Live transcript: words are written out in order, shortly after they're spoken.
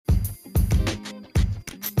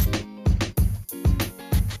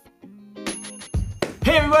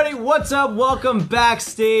Hey everybody, what's up? Welcome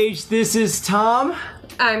backstage. This is Tom.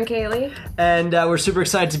 I'm Kaylee. And we're super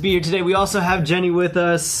excited to be here today. We also have Jenny with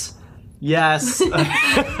us. Yes.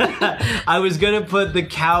 I was going to put the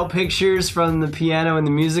cow pictures from the piano in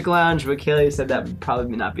the music lounge, but Kaylee said that would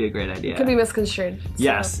probably not be a great idea. Could be misconstrued.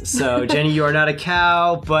 Yes. So Jenny, you are not a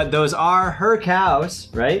cow, but those are her cows,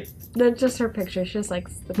 right? They're just her pictures. She just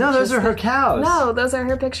likes the pictures. No, those are her cows. No, those are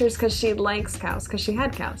her pictures because she likes cows, because she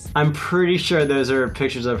had cows. I'm pretty sure those are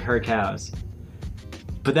pictures of her cows.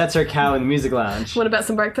 But that's her cow in the music lounge. Want to bet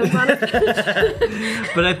some bark tones on it?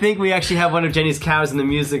 But I think we actually have one of Jenny's cows in the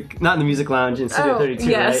music, not in the music lounge, in Studio 32,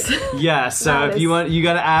 yes. right? Yeah, so if you want, you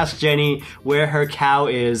got to ask Jenny where her cow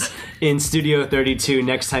is in Studio 32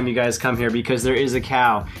 next time you guys come here, because there is a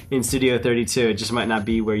cow in Studio 32. It just might not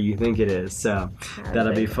be where you think it is, so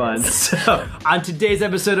that'll be fun. So on today's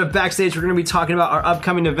episode of Backstage, we're going to be talking about our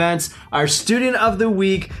upcoming events, our Student of the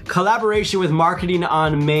Week, collaboration with Marketing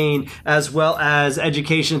on Main, as well as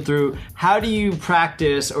education through how do you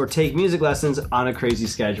practice or take music lessons on a crazy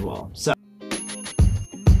schedule. So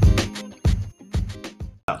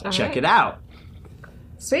check it out.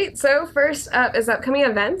 Sweet. So first up is upcoming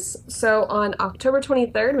events. So on October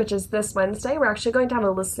 23rd, which is this Wednesday, we're actually going to have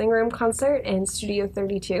a listening room concert in Studio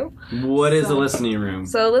 32. What is a listening room?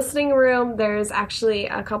 So a listening room, there's actually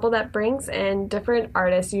a couple that brings in different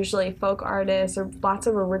artists, usually folk artists or lots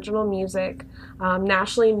of original music,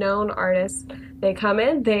 nationally known artists. They come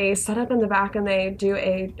in, they set up in the back, and they do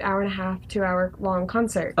a hour and a half, 2 hour long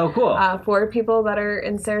concert. Oh, cool. For people that are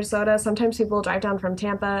in Sarasota. Sometimes people drive down from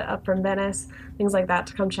Tampa, up from Venice, things like that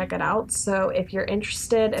to come check it out. So if you're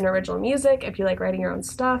interested in original music, if you like writing your own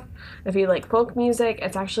stuff, if you like folk music,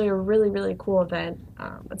 it's actually a really, really cool event.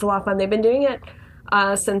 It's a lot of fun. They've been doing it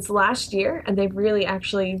since last year, and they've really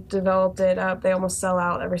actually developed it up. They almost sell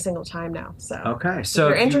out every single time now. So, okay. So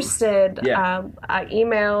if you're interested,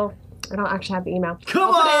 email. I don't actually have the email.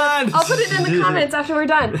 I'll put it in the comments after we're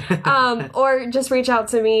done. Or just reach out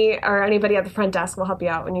to me or anybody at the front desk. We'll help you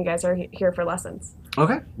out when you guys are here for lessons.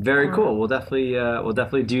 Okay, very cool. We'll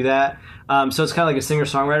definitely do that. So it's kind of like a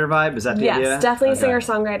singer-songwriter vibe. Is that the idea? Yes, definitely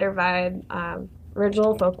singer-songwriter vibe.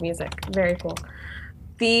 Original folk music. Very cool.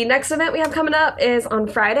 The next event we have coming up is on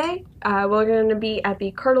Friday. We're going to be at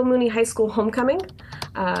the Cardinal Mooney High School homecoming.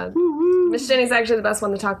 Miss Jenny's actually the best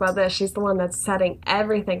one to talk about this. She's the one that's setting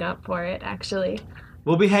everything up for it, actually.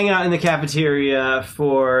 We'll be hanging out in the cafeteria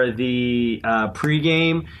for the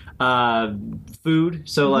pregame food.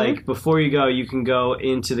 So, like, before you go, you can go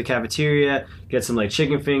into the cafeteria, get some, like,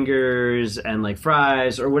 chicken fingers and, like,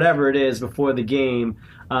 fries or whatever it is before the game.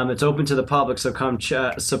 It's open to the public, so come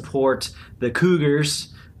support the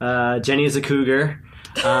Cougars. Jenny is a Cougar.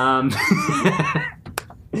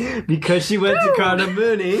 Because she went to Cardinal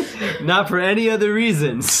Mooney, not for any other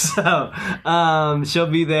reason. So she'll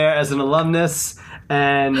be there as an alumnus.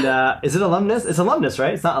 And is it alumnus? It's alumnus,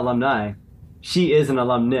 right? It's not alumni. She is an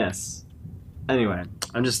alumnus. Anyway,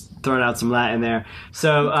 I'm just throwing out some Latin there.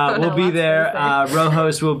 So we'll be there.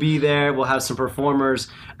 Rojos will be there. We'll have some performers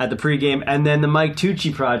at the pregame. And then the Mike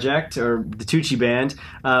Tucci Project, or the Tucci Band,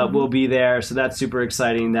 will be there. So that's super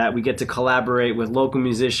exciting that we get to collaborate with local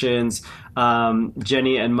musicians.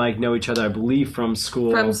 Jenny and Mike know each other, I believe, from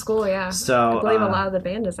school. From school, yeah. So I believe a lot of the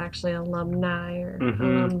band is actually alumni or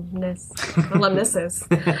alumnuses.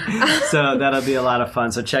 So that'll be a lot of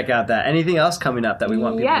fun. So check out that. Anything else coming up that we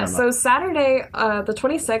want people to know about? So Saturday, the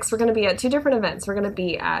 26th, we're going to be at two different events. We're going to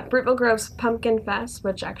be at Fruitville Grove's Pumpkin Fest,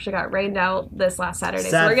 which actually got rained out this last Saturday.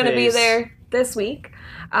 So we're going to be there this week.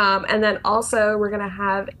 And then also we're going to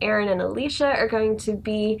have Aaron and Alicia are going to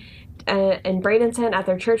be in Bradenton at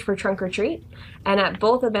their church for Trunk or Treat. And at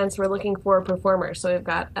both events, we're looking for performers. So we've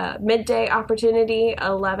got a midday opportunity,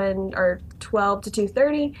 11 or 12 to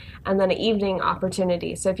 2:30, and then an evening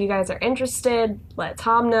opportunity. So if you guys are interested, let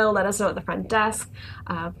Tom know. Let us know at the front desk,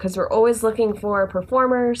 because we're always looking for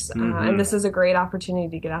performers. And this is a great opportunity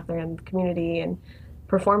to get out there in the community and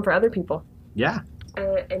perform for other people. Yeah.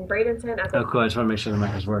 In Bradenton. Oh, cool. I just want to make sure the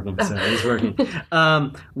mic is working. So it's working.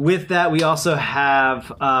 With that, we also have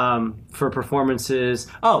for performances.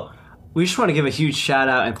 Oh, we just want to give a huge shout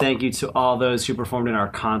out and thank you to all those who performed in our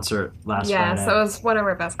concert last Friday. Yeah, so it was one of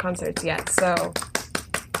our best concerts yet. So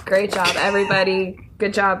great job, everybody.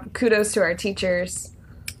 Good job. Kudos to our teachers.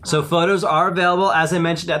 So photos are available, as I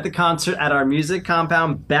mentioned, at the concert at our Music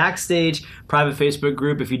Compound Backstage private Facebook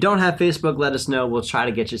group. If you don't have Facebook, let us know. We'll try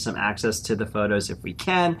to get you some access to the photos if we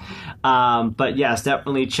can. But yes,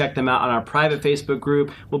 definitely check them out on our private Facebook group.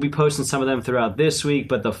 We'll be posting some of them throughout this week,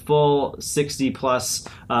 but the full 60 plus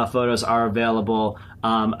photos are available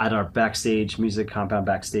at our Backstage Music Compound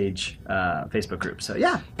Backstage Facebook group. So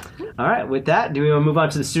yeah. All right. With that, do we want to move on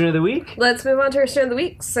to the Student of the Week? Let's move on to our Student of the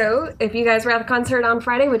Week. So if you guys were at the concert on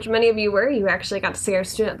Friday, which many of you were, you actually got to see our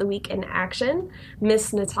Student of the Week in action,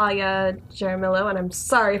 Miss Natalia Jaramillo, and I'm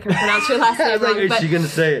sorry if I pronounced your last name wrong. Is she going to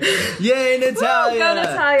say it? Yay, Natalia! Go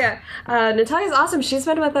Natalia! Natalia's awesome. She's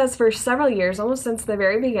been with us for several years, almost since the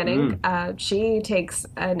very beginning. She takes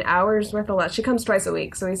an hour's worth of lessons. She comes twice a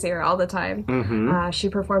week, so we see her all the time. She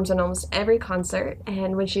performs in almost every concert,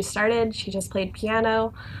 and when she started, she just played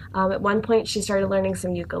piano. At one point, she started learning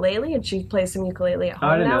some ukulele, and she plays some ukulele at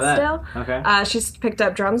home now still. Okay. She's picked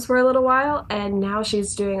up drums for a little while, and now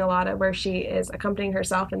she's doing a lot of where she is accompanying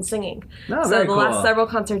herself and singing. Oh, so the last several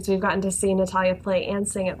concerts, we've gotten to see Natalia play and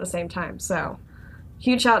sing at the same time. So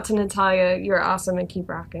huge shout out to Natalia. You're awesome and keep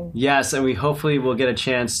rocking. Yes, and we hopefully will get a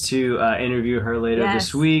chance to interview her later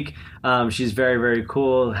this week. She's very, very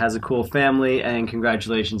cool, has a cool family, and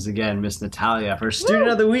congratulations again, Miss Natalia, for Student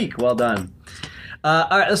of the Week. Well done. All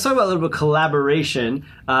right, let's talk about a little bit of collaboration.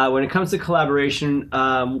 When it comes to collaboration,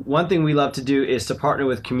 one thing we love to do is to partner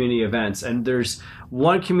with community events. And there's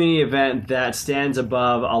one community event that stands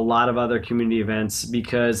above a lot of other community events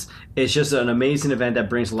because it's just an amazing event that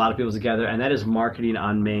brings a lot of people together, and that is Marketing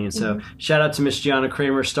on Main. So shout out to Miss Gianna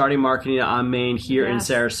Kramer starting Marketing on Main here in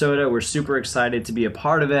Sarasota. We're super excited to be a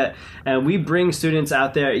part of it. And we bring students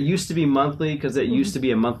out there. It used to be monthly because it used to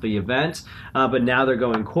be a monthly event, but now they're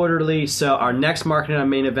going quarterly. So our next Marketing on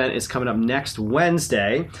Main event is coming up next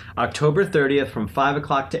Wednesday, October 30th from 5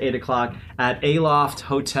 o'clock to 8 o'clock at Aloft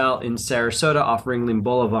Hotel in Sarasota off Ringling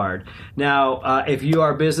Boulevard. Now, if you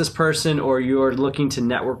are a business person or you're looking to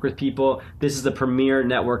network with people, this is the premier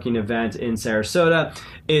networking event in Sarasota.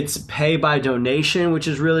 It's pay by donation, which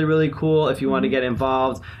is really, really cool if you want to get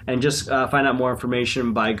involved, and just find out more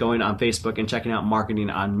information by going on Facebook and checking out Marketing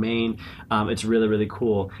on Main. It's really, really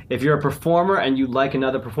cool. If you're a performer and you'd like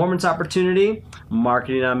another performance opportunity,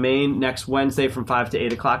 Marketing on Main next Wednesday from 5 to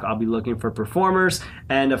 8 o'clock. I'll be looking for performers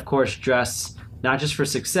and, of course, dress not just for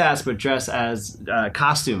success, but dress as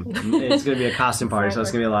costume. It's going to be a costume party, so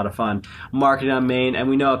it's going to be a lot of fun. Marketing on Main, and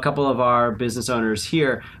we know a couple of our business owners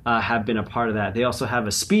here have been a part of that. They also have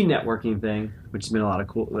a speed networking thing, which has been a lot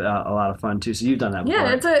of fun too. So you've done that before.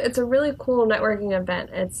 Yeah, it's a really cool networking event.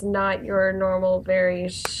 It's not your normal, very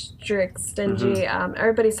strict, stingy.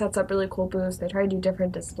 Everybody sets up really cool booths. They try to do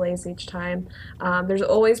different displays each time. There's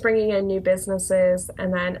always bringing in new businesses,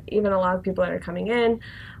 and then even a lot of people that are coming in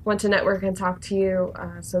want to network and talk to you.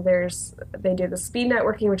 So they do the speed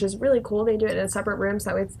networking, which is really cool. They do it in a separate room,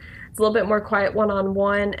 so it's a little bit more quiet,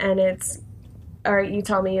 one-on-one, and it's, all right, you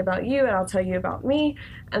tell me about you, and I'll tell you about me,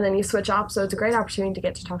 and then you switch off. So it's a great opportunity to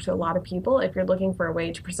get to talk to a lot of people if you're looking for a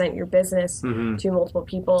way to present your business to multiple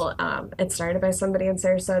people. It's started by somebody in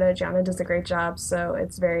Sarasota. Gianna does a great job, so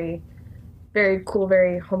it's very, very cool,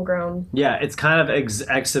 very homegrown. Yeah, it's kind of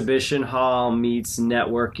exhibition hall meets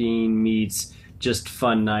networking meets just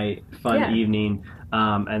fun night, fun evening,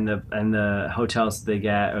 and the hotels that they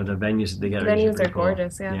get or the venues that they get. The venues are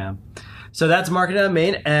gorgeous, yeah. So that's Marketing on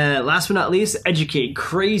Main, and last but not least, educate.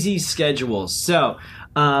 Crazy schedules. So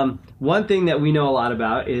one thing that we know a lot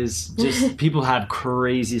about is just people have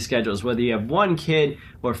crazy schedules, whether you have one kid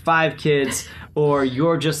or 5 kids, or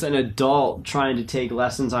you're just an adult trying to take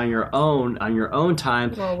lessons on your own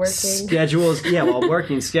time. While working.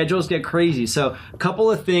 Schedules get crazy. So a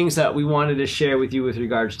couple of things that we wanted to share with you with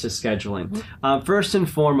regards to scheduling. First and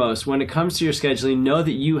foremost, when it comes to your scheduling, know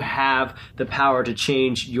that you have the power to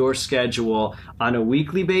change your schedule on a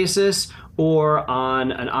weekly basis or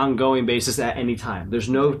on an ongoing basis at any time. There's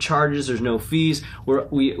no charges, there's no fees.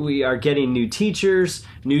 We are getting new teachers.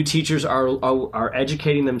 New teachers are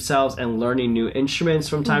educating themselves and learning new instruments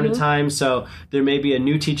from time to time. So there may be a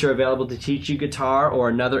new teacher available to teach you guitar or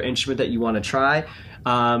another instrument that you want to try.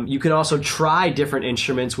 You can also try different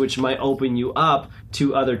instruments, which might open you up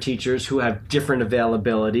to other teachers who have different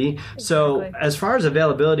availability. Exactly. So as far as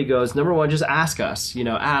availability goes, number one, just ask us.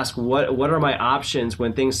 Ask what are my options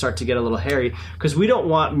when things start to get a little hairy, because we don't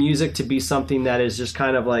want music to be something that is just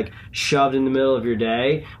kind of like shoved in the middle of your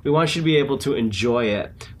day. We want you to be able to enjoy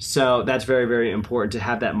it. So that's very, very important to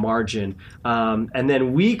have that margin. And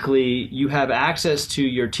then weekly, you have access to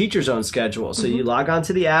your Teacher Zone schedule. So you log on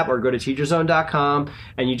to the app or go to teacherzone.com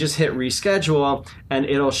and you just hit reschedule, and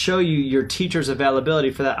it'll show you your teacher's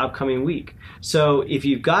availability for that upcoming week. So if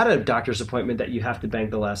you've got a doctor's appointment that you have to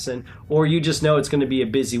bank the lesson, or you just know it's going to be a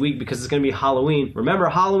busy week because it's going to be Halloween. Remember,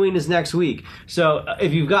 Halloween is next week. So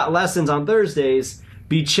if you've got lessons on Thursdays,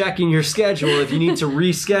 be checking your schedule if you need to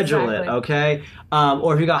reschedule it, okay?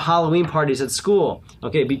 Or if you got Halloween parties at school,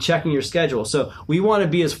 okay, be checking your schedule. So we want to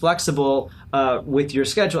be as flexible with your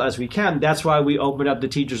schedule as we can. That's why we opened up the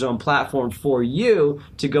Teacher Zone platform for you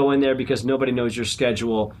to go in there, because nobody knows your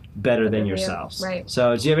schedule better than yourselves. Right.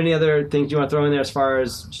 So do you have any other things you want to throw in there as far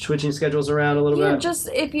as switching schedules around a little bit? Yeah, just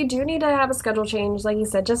if you do need to have a schedule change, like you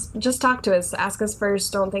said, just talk to us. Ask us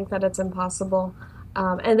first. Don't think that it's impossible.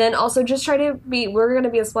 And then also just try to we're going to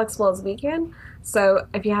be as flexible as we can. So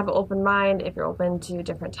if you have an open mind, if you're open to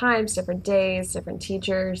different times, different days, different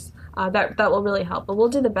teachers, that will really help. But we'll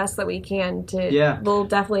do the best that we can we'll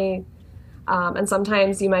definitely, and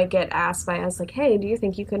sometimes you might get asked by us like, hey, do you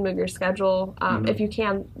think you could move your schedule? If you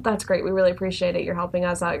can, that's great. We really appreciate it. You're helping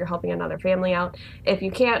us out. You're helping another family out. If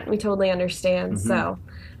you can't, we totally understand. So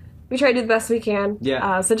we try to do the best we can.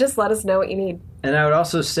 So just let us know what you need. And I would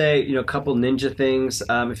also say, a couple ninja things.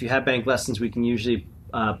 If you have bank lessons, we can usually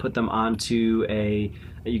put them onto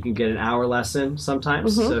you can get an hour lesson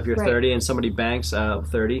sometimes. So if you're 30 and somebody banks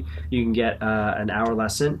 30, you can get an hour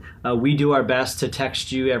lesson. We do our best to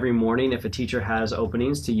text you every morning if a teacher has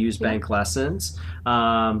openings to use bank lessons.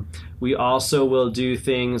 We also will do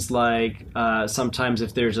things like sometimes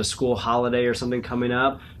if there's a school holiday or something coming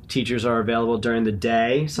up, teachers are available during the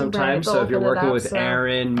day sometimes. So if you're working with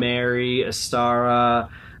Erin, Mary, Astara,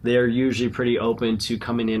 they're usually pretty open to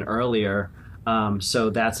coming in earlier. So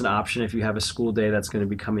that's an option if you have a school day that's going to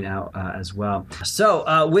be coming out as well.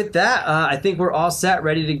 So with that, I think we're all set,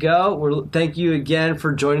 ready to go. Thank you again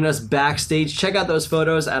for joining us backstage. Check out those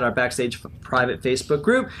photos at our Backstage private Facebook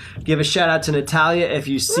group. Give a shout out to Natalia if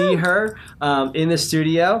you see her in the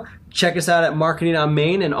studio. Check us out at Marketing on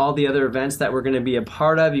Main and all the other events that we're going to be a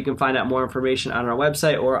part of. You can find out more information on our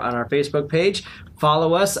website or on our Facebook page.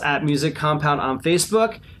 Follow us at Music Compound on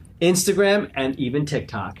Facebook, Instagram, and even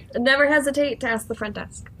TikTok. Never hesitate to ask the front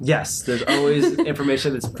desk. Yes, there's always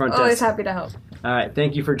information that's front desk. Always happy to help. All right,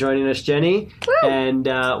 thank you for joining us, Jenny. Woo! And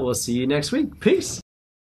we'll see you next week. Peace.